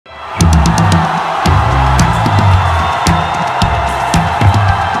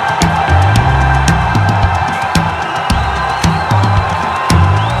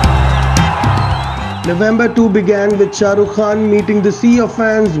November 2 began with Shah Rukh Khan meeting the sea of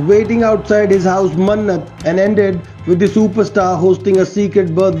fans waiting outside his house Mannat and ended with the superstar hosting a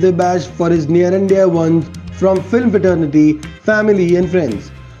secret birthday bash for his near and dear ones from film fraternity, family and friends.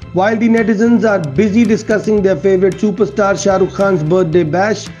 While the netizens are busy discussing their favorite superstar Shah Rukh Khan's birthday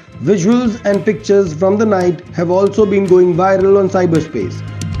bash, visuals and pictures from the night have also been going viral on cyberspace.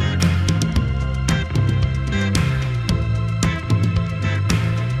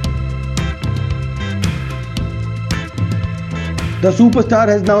 The superstar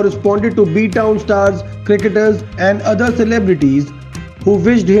has now responded to B-Town stars, cricketers and other celebrities who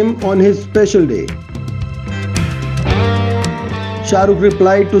wished him on his special day. Shah Rukh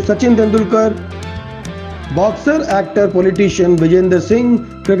replied to Sachin Tendulkar, boxer, actor, politician Vijender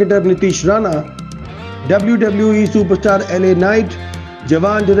Singh, cricketer Nitish Rana, WWE superstar LA Knight,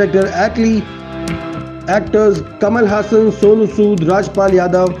 Jawan director Atlee, actors Kamal Hassan, Sonu Sood, Rajpal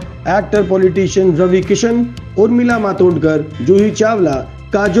Yadav, actor politician Ravi Kishan, Urmila Matondkar, Juhi Chawla,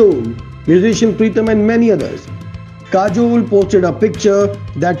 Kajol, musician Pritam and many others. Kajol posted a picture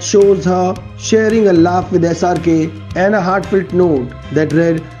that shows her sharing a laugh with SRK and a heartfelt note that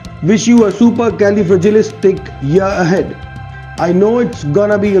read, "Wish you a supercalifragilistic year ahead. I know it's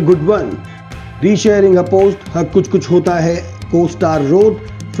gonna be a good one." Resharing a post, her Kuch Hota Hai co-star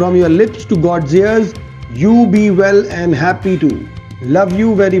wrote, "From your lips to God's ears, you be well and happy too. Love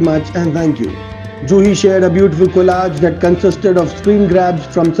you very much and thank you." Juhi shared a beautiful collage that consisted of screen grabs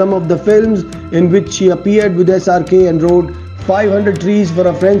from some of the films in which she appeared with SRK and wrote, "500 trees for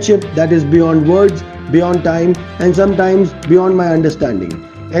a friendship that is beyond words, beyond time and sometimes beyond my understanding."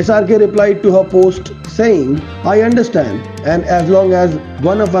 SRK replied to her post saying, "I understand and as long as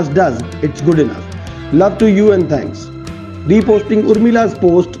one of us does, it's good enough. Love to you and thanks." Reposting Urmila's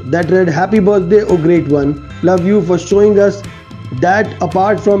post that read, "Happy birthday, oh great one. Love you for showing us that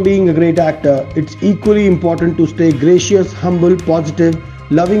apart from being a great actor, it's equally important to stay gracious, humble, positive,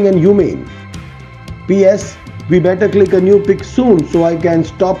 loving and humane. PS, we better click a new pic soon so I can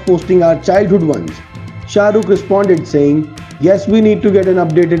stop posting our childhood ones." Shah Rukh responded saying, "Yes, we need to get an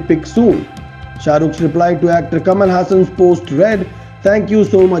updated pic soon." Shah Rukh's reply to actor Kamal Hassan's post read, "Thank you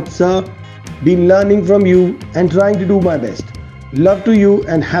so much sir, been learning from you and trying to do my best. Love to you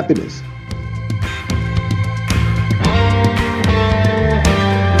and happiness."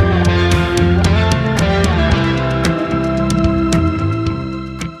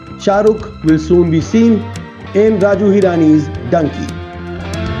 Shah Rukh will soon be seen in Raju Hirani's Donkey.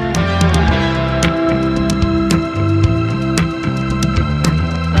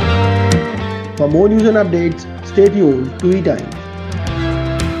 For more news and updates, stay tuned to ETimes.